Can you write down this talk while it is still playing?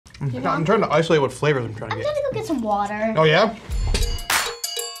I'm trying to isolate what flavors I'm trying to get. I'm gonna go get some water. Oh yeah?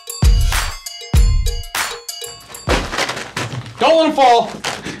 Don't let him fall.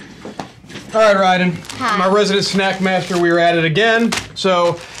 All right, Ryden. Hi. My resident snack master, we are at it again.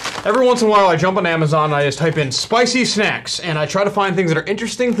 So every once in a while I jump on Amazon and I just type in spicy snacks and I try to find things that are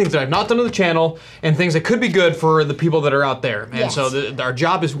interesting, things that I've not done to the channel, and things that could be good for the people that are out there. And yes. so our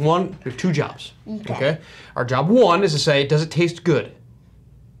job is there's two jobs, okay? Our job one is to say, does it taste good?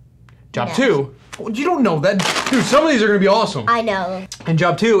 Job two, well, you don't know that. Dude, some of these are gonna be awesome. I know. And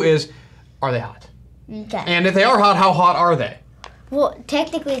job two is, are they hot? Okay. And if they are hot, how hot are they? Well,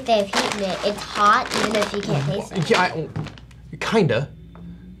 technically, if they have heat in it, it's hot, even if you can't taste it. Yeah, kinda,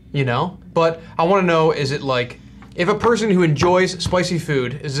 you know? But I wanna know, is it like, if a person who enjoys spicy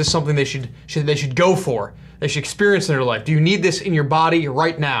food, is this something they should go for? They should experience in their life? Do you need this in your body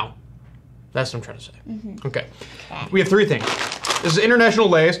right now? That's what I'm trying to say. Okay. We have three things. This is International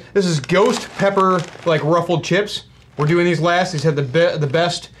Lay's. This is ghost pepper, like ruffled chips. We're doing these last. These have the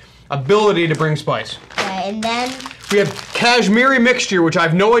best ability to bring spice. Okay, and then we have Kashmiri mixture, which I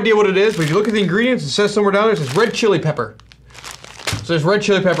have no idea what it is, but if you look at the ingredients, it says somewhere down there, it says red chili pepper. So there's red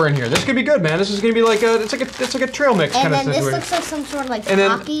chili pepper in here. This could be good, man. This is gonna be like it's like a trail mix kind of situation. And then this looks like some sort of like and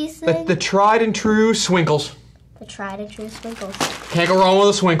Takis thing. The tried and true swinkles. The tried and true sprinkles. Can't go wrong with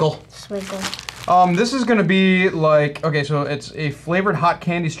a swinkle. Swinkle. This is gonna be like, okay, so it's a flavored hot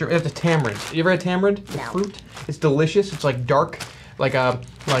candy strip. It's a tamarind. You ever had tamarind? No. Fruit. It's delicious. It's like dark,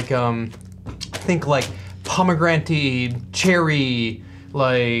 think like pomegranate, cherry,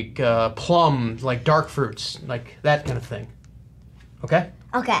 like plum, like dark fruits, like that kind of thing. Okay?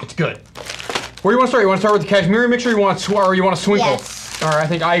 Okay. It's good. Where do you want to start? You want to start with the Kashmiri mixture, or you want to swinkle? Yes. All right, I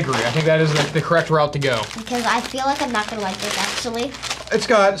think I agree. I think that is the correct route to go. Because I feel like I'm not gonna like this actually. It's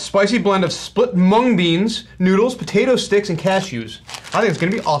got spicy blend of split mung beans, noodles, potato sticks, and cashews. I think it's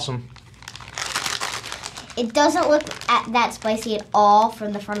gonna be awesome. It doesn't look that spicy at all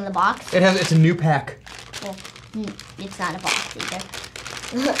from the front of the box. It's a new pack. Well, it's not a box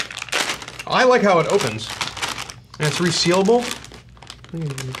either. I like how it opens. And it's resealable.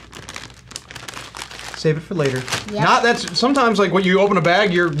 Save it for later. Yep. That's sometimes like when you open a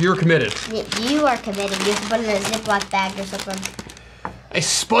bag, you're committed. You are committed. You have to put it in a Ziploc bag or something. A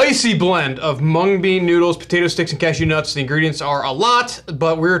spicy blend of mung bean noodles, potato sticks, and cashew nuts. The ingredients are a lot,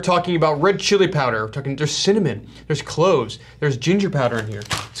 but we're talking about red chili powder. We're talking there's cinnamon, there's cloves, there's ginger powder in here.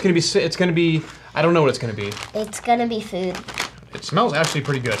 It's gonna be. I don't know what it's gonna be. It's gonna be food. It smells actually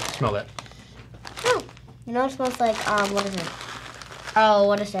pretty good. Smell that. Oh, you know it smells like what is it? Oh,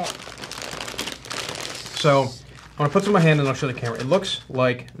 what is it? So I'm gonna put some in my hand and I'll show the camera. It looks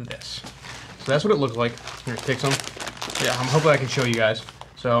like this. So that's what it looks like. Here, take some. Yeah, I'm hoping I can show you guys.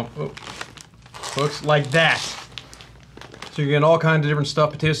 So, looks like that. So you're getting all kinds of different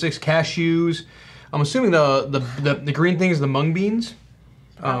stuff: potato sticks, cashews. I'm assuming the green thing is the mung beans.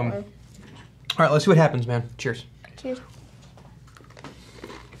 All right, let's see what happens, man. Cheers. Cheers.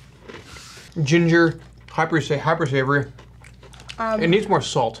 Ginger, hyper savory. It needs more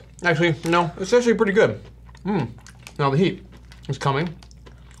salt. Actually, no, it's actually pretty good. Now the heat is coming.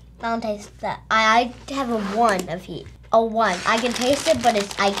 I don't taste that. I have a 1 of heat. A 1. I can taste it, but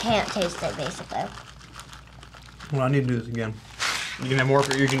I can't taste it, basically. Well, I need to do this again. You can have more,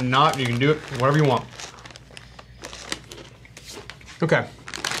 you can not, you can do it, whatever you want. Okay.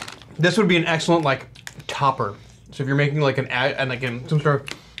 This would be an excellent, like, topper. So if you're making, like,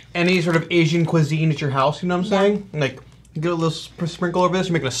 any sort of Asian cuisine at your house, you know what I'm saying? Like, you get a little sprinkle over this,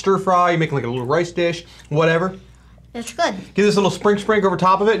 you're making a stir fry, you're making, like, a little rice dish, whatever. It's good. Give this little sprinkle over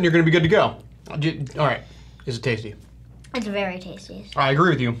top of it, and you're gonna be good to go. All right. Is it tasty? It's very tasty. I agree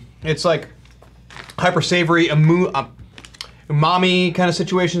with you. It's like hyper savory, umami kind of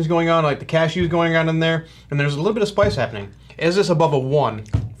situations going on, like the cashews going on in there, and there's a little bit of spice happening. Is this above a 1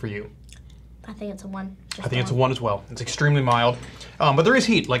 for you? I think it's a 1. I think it's a 1 as well. It's extremely mild, but there is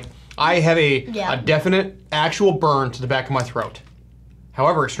heat. Like I have a definite actual burn to the back of my throat.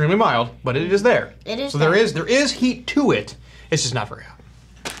 However, extremely mild, but it is there. It is. So there is heat to it. It's just not very hot.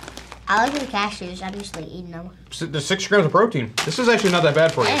 I like the cashews. I'm just like eating them. There's 6 grams of protein. This is actually not that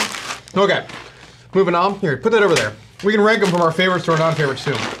bad for you. Okay, moving on. Here, put that over there. We can rank them from our favorites to our non-favorites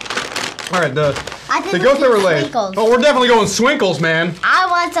too. All right, the ghost pepper Lay's. Oh, we're definitely going Swinkles, man. I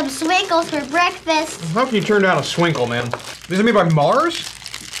want some Swinkles for breakfast. How can you turn down a Swinkle, man? These are made by Mars?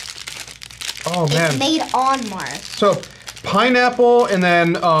 Oh, man. It's made on Mars. So, pineapple and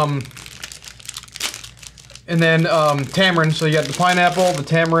then tamarind. So you got the pineapple, the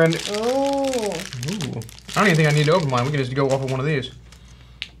tamarind. Ooh. I don't even think I need to open mine. We can just go off of one of these.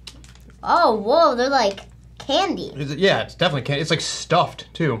 Oh, whoa, they're like candy. Is it, yeah, it's definitely candy. It's like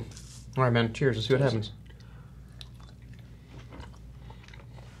stuffed too. All right, man. Cheers. Let's see what happens.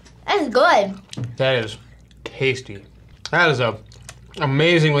 That's good. That is tasty. That is a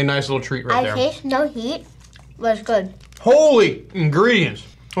amazingly nice little treat right there. I taste no heat, but it's good. Holy ingredients.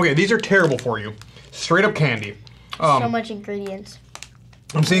 Okay, these are terrible for you. Straight up candy. So much ingredients.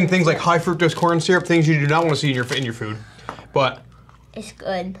 I'm seeing things like high fructose corn syrup, things you do not want to see in your food. But It's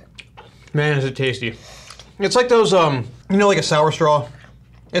good. man, is it tasty. It's like those you know, like a sour straw.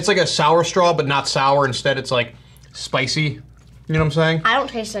 It's like a sour straw but not sour, instead it's like spicy. You know what I'm saying? I don't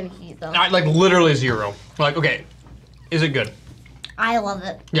taste any heat though. Like literally zero. Like, okay, is it good? I love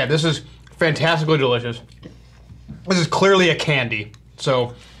it. Yeah, this is fantastically delicious. This is clearly a candy,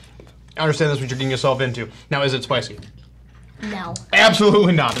 so I understand that's what you're getting yourself into. Now, is it spicy? No.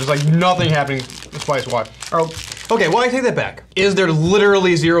 Absolutely not. There's like nothing happening spice-wise. Oh, okay, well, I take that back. Is there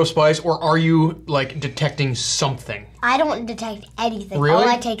literally zero spice, or are you like detecting something? I don't detect anything. Really?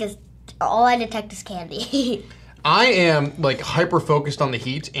 All I detect is candy. I am like hyper-focused on the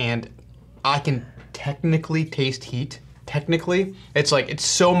heat, and I can technically taste heat. Technically, it's like it's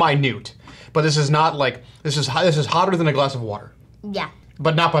so minute, but this is not like this is hotter than a glass of water, Yeah.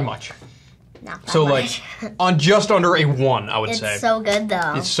 but not by much. Not that So much. like on just under a 1, I would say. It's so good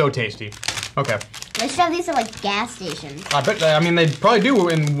though. It's so tasty. Okay, They should have these at like gas stations. I bet. I mean, they probably do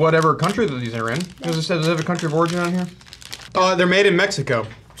in whatever country that these are in. Does it say, does it have a country of origin on here? They're made in Mexico,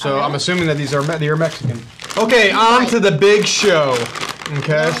 so Okay. I'm assuming that they are Mexican. Okay, on to the big show.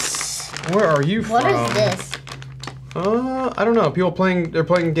 Okay, Yes. where are you from? What is this? I don't know. They're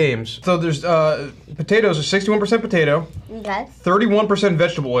playing games. So there's potatoes are 61% potato, Okay. 31%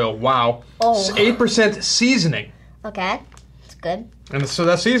 vegetable oil. Wow. Oh. 8% seasoning. Okay. It's good. And so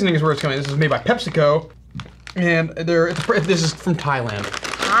that seasoning is where it's coming. This is made by PepsiCo, and this is from Thailand.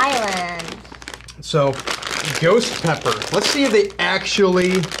 Thailand. So, ghost pepper. Let's see if they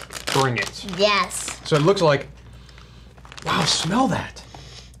actually bring it. Yes. So it looks like, wow, smell that.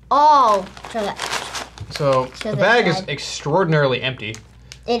 Oh. Try that. So So the the bag is bag- extraordinarily empty.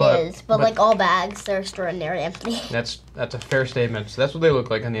 It is, but like all bags, they're extraordinarily empty. That's a fair statement. So that's what they look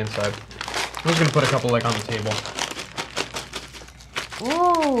like on the inside. I'm just gonna put a couple like on the table.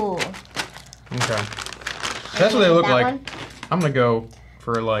 Ooh. Okay. So that's what they look That like. one? I'm gonna go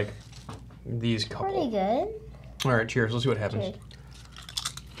for like these couple. Pretty good. All right, cheers. Let's see what happens. Cheers.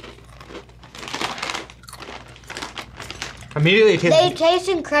 Immediately, They taste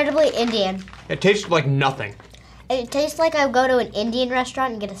incredibly Indian. it tastes like nothing. It tastes like I go to an Indian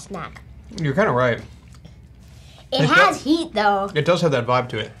restaurant and get a snack. You're kind of right. It It has does- heat though. It does have that vibe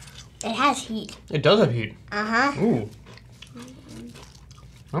to it. It has heat. It does have heat. Uh-huh. Ooh.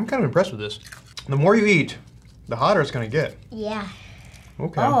 I'm kind of impressed with this. The more you eat, the hotter it's gonna get. Yeah.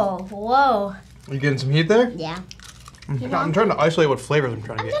 Okay. Oh, whoa. You getting some heat there? Yeah. I'm trying to isolate what flavors I'm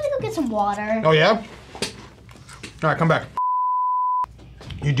trying to I'm get. gonna go get some water. Oh yeah? All right, come back.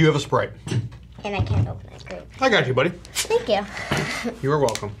 You do have a Sprite. And I can't open it. Great. I got you, buddy. Thank you. You are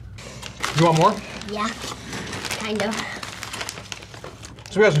welcome. You want more? Yeah. Kind of.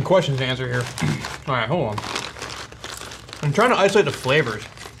 So we have some questions to answer here. All right, hold on. I'm trying to isolate the flavors.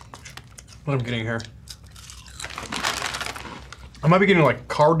 What I'm getting here. I might be getting like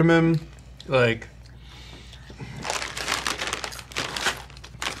cardamom, like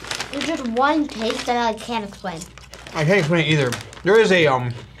There's just one taste that I can't explain. I can't explain it either. There is a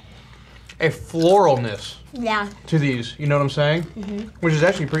floralness Yeah. to these. You know what I'm saying? Mm-hmm. Which is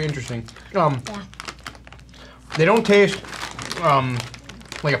actually pretty interesting. Yeah. They don't taste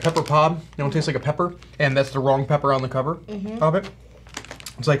like a pepper pod. They don't taste like a pepper, and that's the wrong pepper on the cover of it.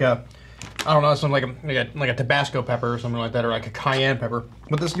 It's like a, I don't know, something like a Tabasco pepper or something like that, or like a cayenne pepper.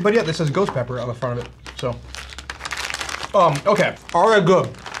 But yeah, this says ghost pepper on the front of it. So, okay, are they good?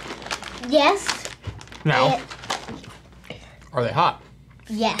 Yes. Now, Eh, are they hot?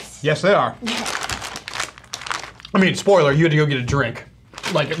 yes. Yes, they are. I mean, spoiler, you had to go get a drink.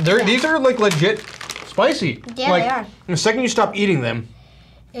 Like, these are like legit spicy. Yeah, like, they are. The second you stop eating them,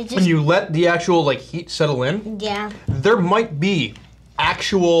 It just, and you let the actual like heat settle in, yeah. there might be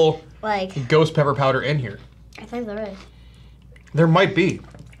actual Like, ghost pepper powder in here. I think there is. There might be.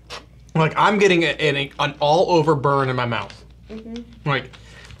 Like, I'm getting an all-over burn in my mouth. Like,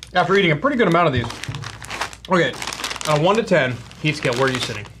 after eating a pretty good amount of these. Okay, on a 1 to 10 heat scale, where are you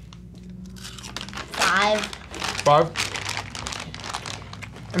sitting? 5. 5?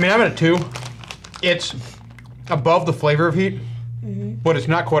 I mean, I'm at a 2. It's above the flavor of heat, but it's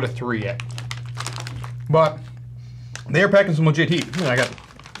not quite a 3 yet. But they are packing some legit heat. I got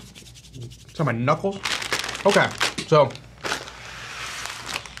some of my knuckles. Okay, so,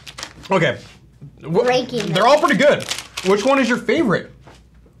 okay, breaking them. They're all pretty good. Which one is your favorite?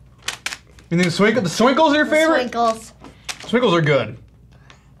 You think the Swinkles are your favorite? Swinkles. Swinkles are good.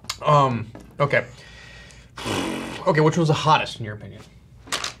 Okay. Okay, which one's the hottest in your opinion?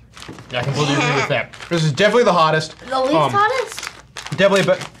 Yeah, I completely agree with that. This is definitely the hottest. The least hottest? Definitely,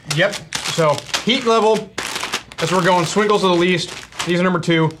 but yep. So heat level, that's where we're going. Swinkles are the least. These are number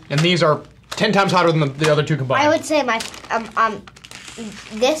 2, and these are 10 times hotter than the other 2 combined. I would say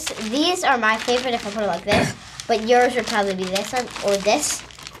these are my favorite if I put it like this, but yours would probably be this one or this.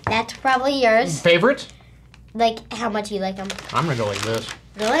 That's probably yours. Favorite? Like how much you like them. I'm gonna go like this.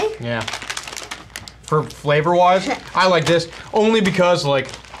 Really? Yeah. For flavor-wise, I like this only because like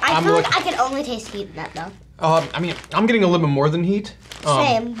I feel like I can only taste heat in that though. I mean, I'm getting a little bit more than heat.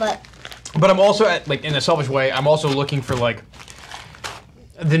 Same, but I'm also like in a selfish way. I'm also looking for like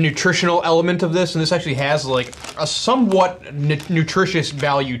the nutritional element of this, and this actually has like a somewhat nutritious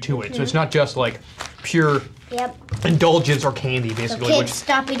value to it. So it's not just like pure indulgence or candy, basically. So kids,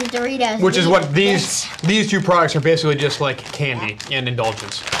 stop eating Doritos. Which is what these 2 products are basically just like candy and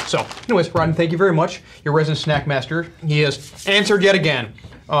indulgence. So, anyways, Ryden, thank you very much. Your resident snack master. He has answered yet again.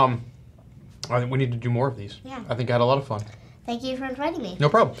 I think we need to do more of these. Yeah. I think I had a lot of fun. Thank you for inviting me. No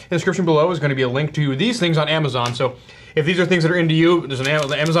problem. In the description below is going to be a link to these things on Amazon. So if these are things that are into you, there's an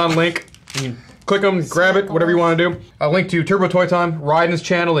Amazon link. You can click them, grab it, whatever you want to do. A link to Turbo Toy Time, Ryden's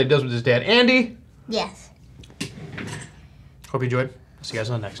channel that he does with his dad, Andy. Yes. Hope you enjoyed. See you guys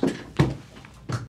on the next.